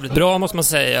gjort det jävligt bra, måste man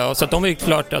säga. Och så att de är ju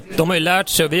klart att de har ju lärt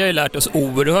sig, och vi har ju lärt oss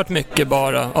oerhört mycket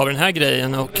bara av den här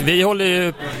grejen. Och vi har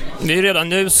ju redan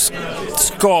nu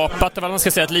skapat, vad man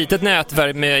ska säga, ett litet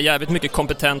nätverk med jävligt mycket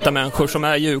kompetenta människor som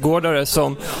är djurgårdare,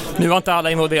 som nu var inte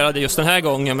alla involverade just den här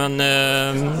gången, men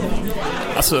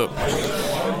alltså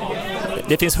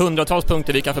det finns hundratals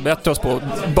punkter vi kan förbättra oss på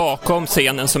bakom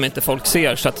scenen som inte folk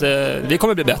ser, så att vi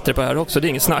kommer bli bättre på det här också, det är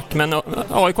inget snack. Men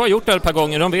AIK har gjort det ett par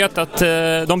gånger, de vet att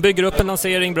de bygger upp en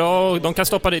lansering bra och de kan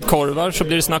stoppa dit korvar, så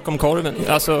blir det snack om korven.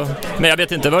 Alltså, men jag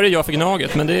vet inte vad det gör för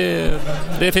Gnaget, men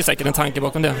det finns säkert en tanke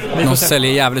bakom det. De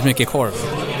säljer jävligt mycket korv.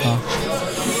 Ja.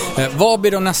 Vad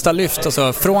blir då nästa lyft?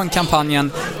 Alltså, från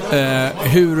kampanjen,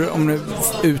 hur, om du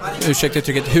ursäkta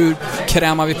uttrycket, hur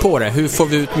krämar vi på det? Hur får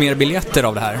vi ut mer biljetter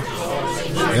av det här?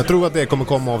 Jag tror att det kommer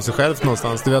komma av sig självt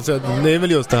någonstans. Det är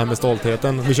väl just det här med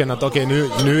stoltheten. Vi känner att okej,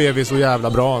 nu är vi så jävla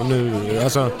bra.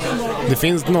 Alltså, det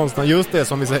finns någonstans just det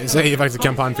som vi säger faktiskt i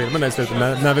kampanjfilmen i slutet.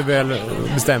 När vi väl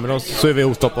bestämmer oss så är vi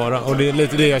ostoppbara. Och det är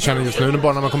lite det jag känner just nu.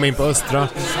 Bara när man kommer in på Östra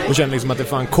och känner liksom att det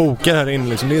fan kokar här inne.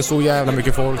 Liksom. Det är så jävla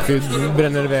mycket folk. Vi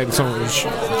bränner iväg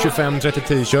 25-30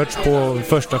 t-shirts på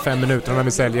första 5 minuterna när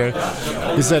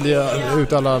vi säljer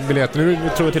ut alla biljetter. Nu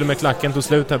tror jag till och med klacken tog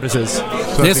slut här precis.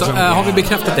 Så det är så, har vi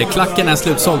bekräftat det? Klacken är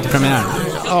slutsåld till premiären?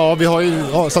 Ja, vi har ju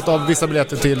satt av vissa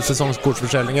biljetter till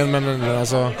säsongskortsförsäljningen, men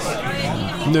alltså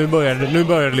nu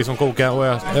börjar det liksom koka och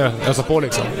jag sa på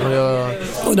liksom.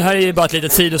 Och det här är ju bara ett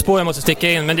litet sidospår jag måste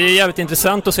sticka in, men det är jävligt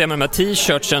intressant att se med de här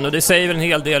t-shirtsen, och det säger väl en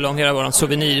hel del om hela våran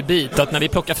souvenirbit, att när vi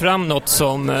plockar fram något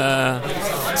som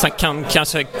kan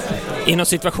kanske inom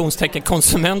situationstecken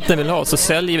konsumenten vill ha, så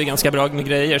säljer vi ganska bra med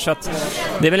grejer. Så att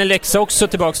det är väl en läxa också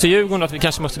tillbaka till Djurgården, att vi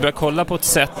kanske måste börja kolla på ett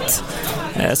sätt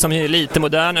som är lite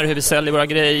modernare, hur vi säljer våra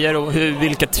grejer och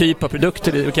vilka typ av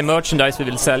produkter, vilken merchandise vi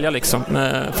vill sälja liksom.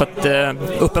 För att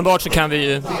uppenbart så kan vi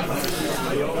ju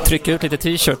trycka ut lite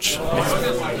t-shirts.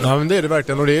 Ja, men det är det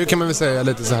verkligen, och det kan man väl säga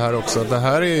lite så här också. Det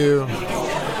här är ju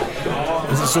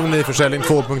souvenirförsäljning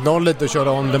 2.0, lite att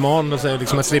köra on demand och säga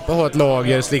liksom att slippa ha ett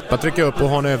lager, slippa trycka upp och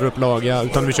ha en överupplaga,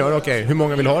 utan vi kör okej, hur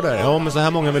många vill ha där? Ja, men så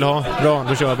här många vill ha, bra,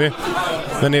 då kör vi.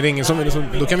 Men är det ingen som vill,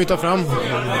 då kan vi ta fram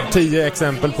 10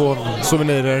 exempel på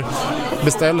souvenirer.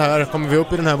 Beställ här, kommer vi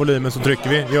upp i den här volymen så trycker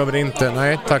vi. Gör vi det inte,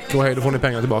 nej tack och hej, då får ni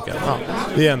pengar tillbaka. Ja,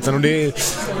 det är egentligen, och det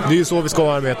är ju så vi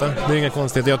ska arbeta. Det är inga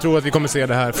konstigheter. Jag tror att vi kommer se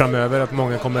det här framöver,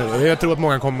 jag tror att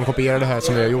många kommer kopiera det här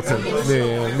som vi har gjort nu.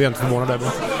 Vi är inte förvånade över.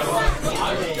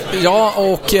 Ja,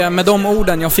 och med de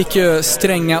orden, jag fick ju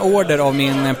stränga order av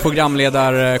min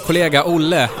programledarkollega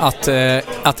Olle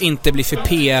att inte bli för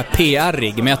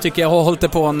PR-ig. Men jag tycker jag har hållit det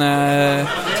på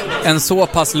en så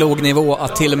pass låg nivå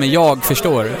att till och med jag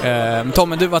förstår.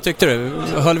 Tommy, vad tyckte du?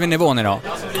 Höll vi nivån idag?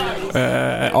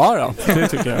 Ja, det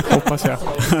tycker jag. Hoppas jag.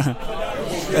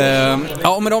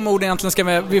 Ja, och med de orden egentligen ska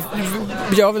vi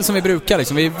gör väl som vi brukar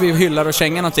liksom. Vi hyllar och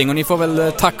kängar någonting, och ni får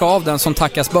väl tacka av den som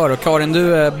tackas bör. Och Karin,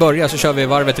 du börjar, så kör vi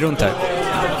varvet runt här.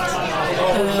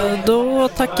 Då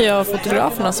tackar jag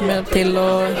fotograferna som är till,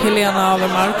 och Helena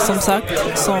Avermark som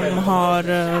sagt, som har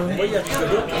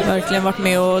verkligen varit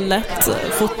med och lett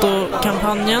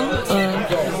fotokampanjen.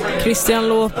 Christian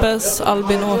Lopez,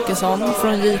 Albin Åkesson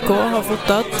från JK har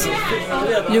fotat.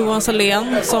 Johan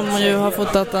Salén som ju har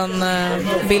fotat den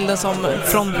bilden som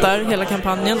frontar hela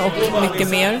kampanjen och mycket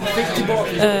mer.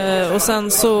 Och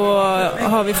sen så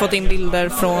har vi fått in bilder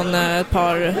från ett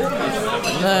par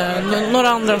några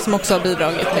andra som också har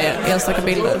bidragit med enstaka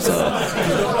bilder. Så.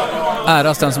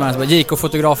 Äras den som är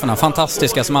JK-fotograferna,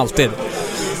 fantastiska som alltid.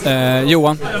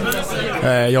 Johan?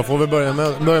 Jag får väl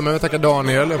börja med att tacka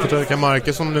Daniel. Jag får tacka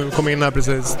Marcus som nu kom in här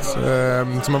precis,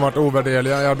 som har varit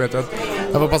ovärderliga i arbetet.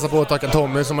 Jag får passa på att tacka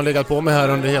Tommy som har legat på mig här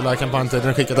under hela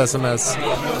kampanjtiden, skickat sms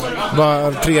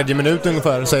var 3:e minut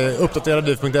ungefär, säger uppdatera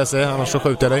div.se, annars så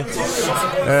skjuter jag dig.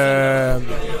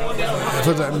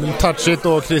 Touchit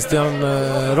och Christian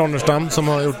Ronnerstam som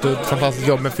har gjort ett fantastiskt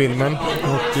jobb med filmen,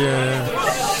 och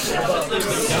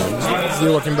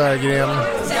Joakim Berggren.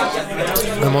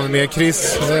 De har med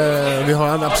Chris. Vi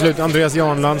har absolut Andreas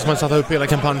Janland som har satt upp hela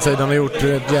kampanjsidan och gjort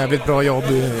ett jävligt bra jobb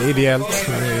ideellt.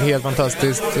 Helt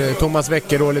fantastiskt. Thomas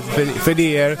Wecker då, lite för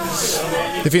idéer.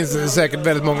 Det finns säkert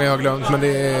väldigt många jag har glömt, men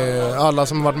det är alla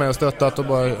som har varit med och stöttat och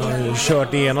bara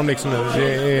kört igenom liksom nu.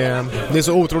 Det är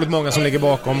så otroligt många som ligger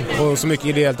bakom och så mycket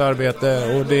ideellt arbete,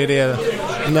 och det är det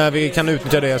när vi kan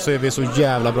utnyttja det så är vi så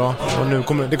jävla bra. Och nu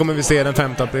kommer vi se den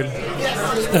 5 april.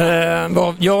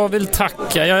 Jag vill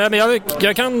tacka.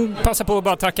 Jag kan passa på att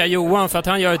bara tacka Johan för att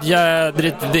han gör ett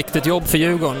jädrigt viktigt jobb för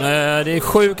Djurgården. Det är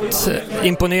sjukt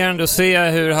imponerande att se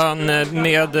hur han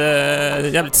med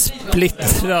jävligt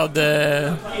splittrad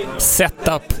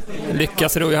setup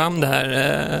lyckas ro i hamn det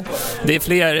här. Det är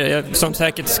fler som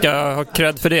säkert ska ha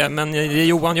cred för det, men det är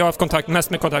Johan jag har haft mest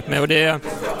med kontakt med, och det är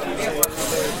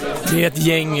ett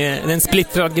gäng, det är en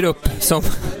splittrad grupp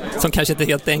som kanske inte är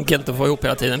helt enkelt att få ihop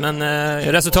hela tiden, men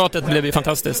resultatet blev ju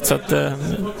fantastiskt, så att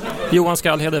Johan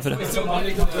ska all heder för det.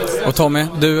 Och Tommy,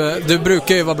 du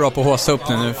brukar ju vara bra på att håsa upp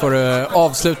nu får du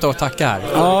avsluta och tacka här.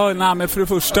 Ja, men för det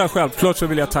första självklart så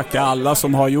vill jag tacka alla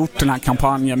som har gjort den här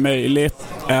kampanjen möjligt.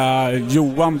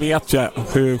 Johan vet ju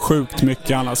hur sjukt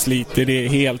mycket han har slitit, det är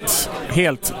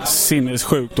helt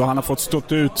sinnessjukt, och han har fått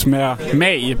stått ut med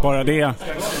mig, bara det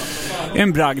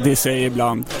en bragd i sig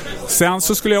ibland. Sen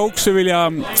så skulle jag också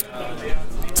vilja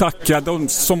tacka de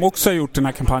som också har gjort den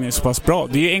här kampanjen så pass bra.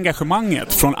 Det är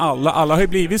engagemanget från alla. Alla har ju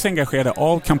blivit engagerade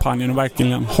av kampanjen och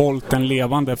verkligen hållit den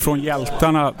levande. Från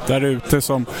hjältarna där ute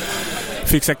som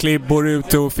fixar klibbor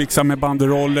ute och fixar med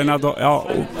banderollerna. Och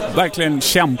verkligen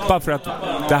kämpa för att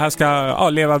det här ska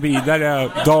leva vidare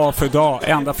dag för dag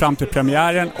ända fram till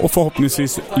premiären och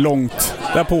förhoppningsvis långt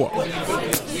därpå.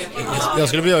 Jag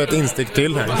skulle vilja göra ett instick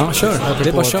till här. Ja, kör. Det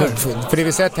är bara kör. För det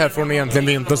vi sett här från egentligen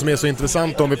vintern som är så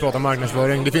intressant om vi pratar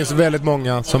marknadsföring. Det finns väldigt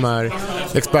många som är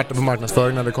experter på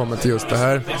marknadsföring när det kommer till just det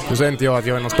här. Nu säger inte jag att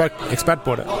jag är någon expert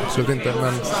på det. Absolut inte,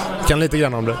 men kan lite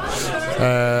grann om det.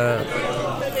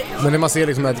 Men det man ser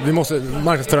liksom att vi måste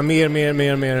marknadsföra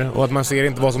mer och att man ser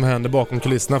inte vad som händer bakom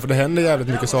kulisserna, för det händer jävligt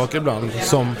mycket saker ibland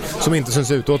som inte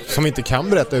syns utåt, som vi inte kan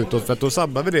berätta utåt, för att då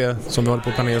sabbar vi det som vi håller på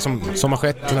att planera, som har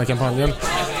skett i den här kampanjen.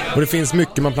 Och det finns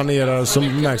mycket man planerar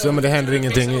som märks, men det händer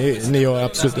ingenting, ni gör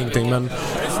absolut ingenting, men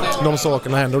de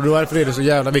sakerna händer, och därför är det så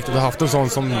jävla viktigt att ha haft en sån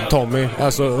som Tommy,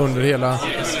 alltså under hela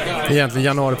egentligen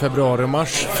januari, februari och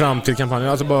mars fram till kampanjen,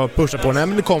 alltså bara pusha på, nej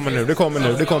men det kommer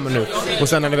nu, och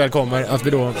sen när det väl kommer att vi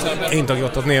då inte har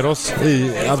grottat ner oss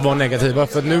i att vara negativa,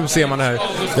 för nu ser man det här,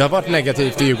 det har varit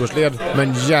negativt i Djurgårdsled,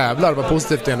 men jävlar vad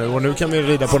positivt det är nu, och nu kan vi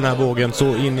rida på den här vågen så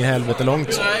in i helvete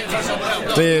långt.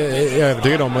 Det är jag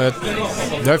övertygad om, och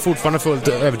jag är fortfarande fullt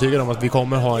övertygad om att vi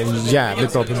kommer ha en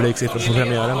jävligt bra publiksiffra på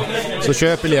premiären. Så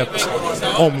köp biljett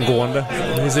omgående.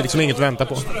 Det finns liksom inget att vänta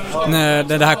på. När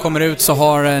det här kommer ut så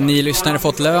har ni lyssnare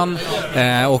fått lön,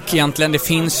 och egentligen det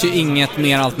finns ju inget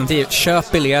mer alternativ.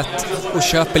 Köp biljett och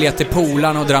köp biljett till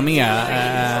polarna och dra med.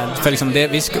 För liksom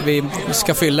vi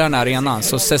ska fylla den här arenan.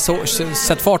 Så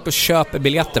sätt fart och köp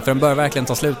biljetter, för den bör verkligen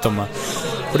ta slut om.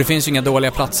 Och det finns ju inga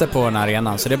dåliga platser på den här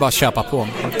arenan, så det är bara att köpa på.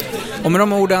 Och med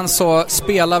de orden så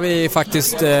spelar vi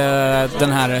faktiskt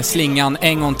den här slingan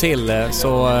en gång till.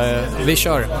 Så vi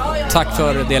kör. Tack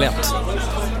för del 1.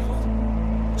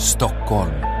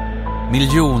 Stockholm.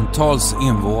 Miljontals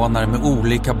invånare med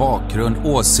olika bakgrund,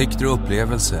 åsikter och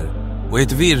upplevelser. Och i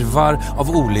ett virrvarr av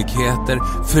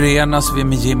olikheter förenas vi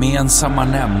med gemensamma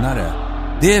nämnare.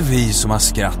 Det är vi som har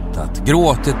skrattat,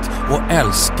 gråtit och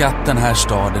älskat den här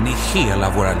staden i hela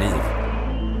våra liv.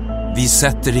 Vi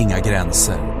sätter inga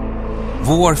gränser.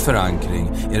 Vår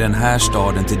förankring är den här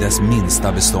staden till dess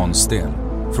minsta beståndsdel.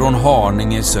 Från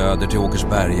Haninge i söder till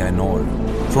Åkersberga i norr.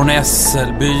 Från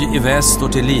Esselby i väst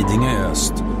och till Lidingö i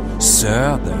öst.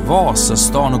 Söder,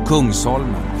 Vasastan och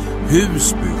Kungsholmen.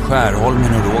 Husby,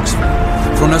 Skärholmen och Rågsved.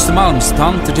 Från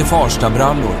Östermalmstanter till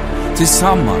Farstabrallor.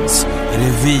 Tillsammans är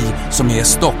det vi som är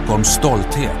Stockholms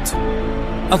stolthet.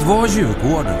 Att vara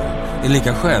djurgårdare är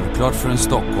lika självklart för en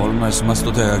stockholmare som har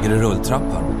stått högre i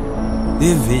rulltrappan.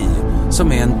 Det är vi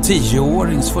som är en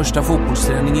 10-årings första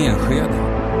fotbollsträning i Enskede.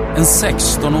 En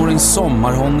 16-årings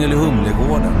sommarhångel i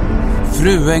Humlegården.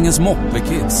 Fruängens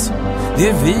moppekids. Det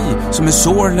är vi som är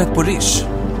sorlet på Rish.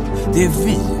 Det är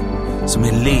vi som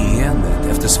är leendet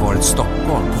efter svaret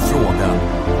Stockholm på frågan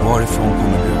varifrån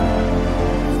kommer du?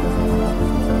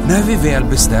 När vi väl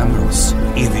bestämmer oss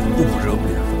är vi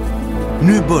orubbliga.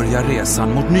 Nu börjar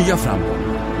resan mot nya framgångar.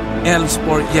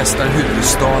 Elfsborg gästar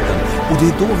huvudstaden och det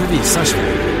är då vi visar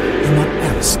Sverige hur man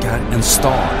älskar en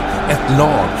stad, ett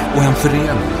lag och en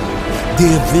förening. Det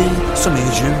är vi som är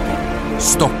Djurgården,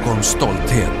 Stockholms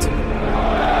stolthet.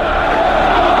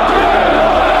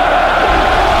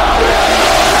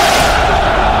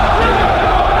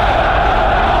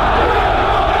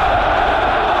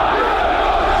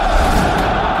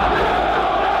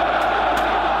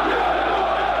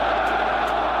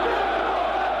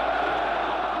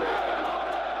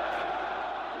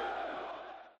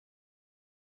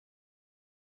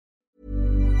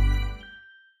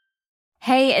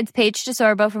 Hey, it's Paige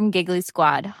DeSorbo from Giggly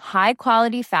Squad. High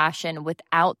quality fashion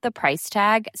without the price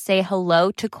tag. Say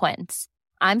hello to Quince.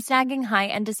 I'm snagging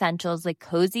high-end essentials like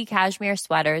cozy cashmere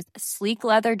sweaters, sleek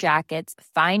leather jackets,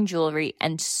 fine jewelry,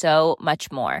 and so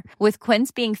much more. With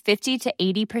Quince being 50 to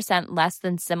 80% less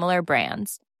than similar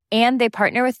brands. And they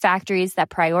partner with factories that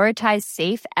prioritize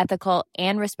safe, ethical,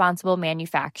 and responsible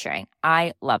manufacturing.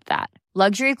 I love that.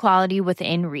 Luxury quality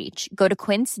within reach. Go to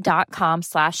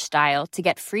quince.com/style to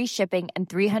get free shipping and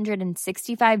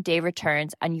 365-day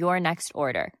returns on your next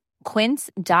order.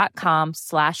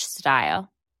 Quince.com/style.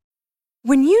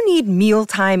 When you need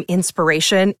mealtime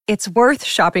inspiration, it's worth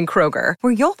shopping Kroger,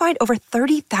 where you'll find over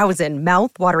 30,000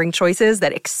 mouth-watering choices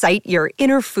that excite your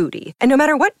inner foodie. And no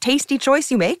matter what tasty choice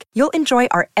you make, you'll enjoy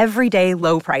our everyday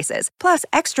low prices, plus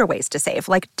extra ways to save,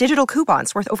 like digital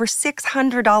coupons worth over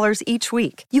 $600 each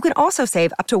week. You can also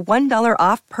save up to $1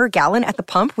 off per gallon at the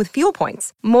pump with fuel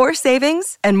points. More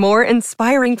savings and more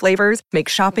inspiring flavors make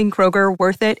shopping Kroger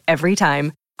worth it every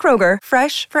time. Kroger,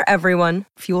 fresh for everyone.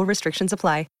 Fuel restrictions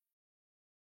apply.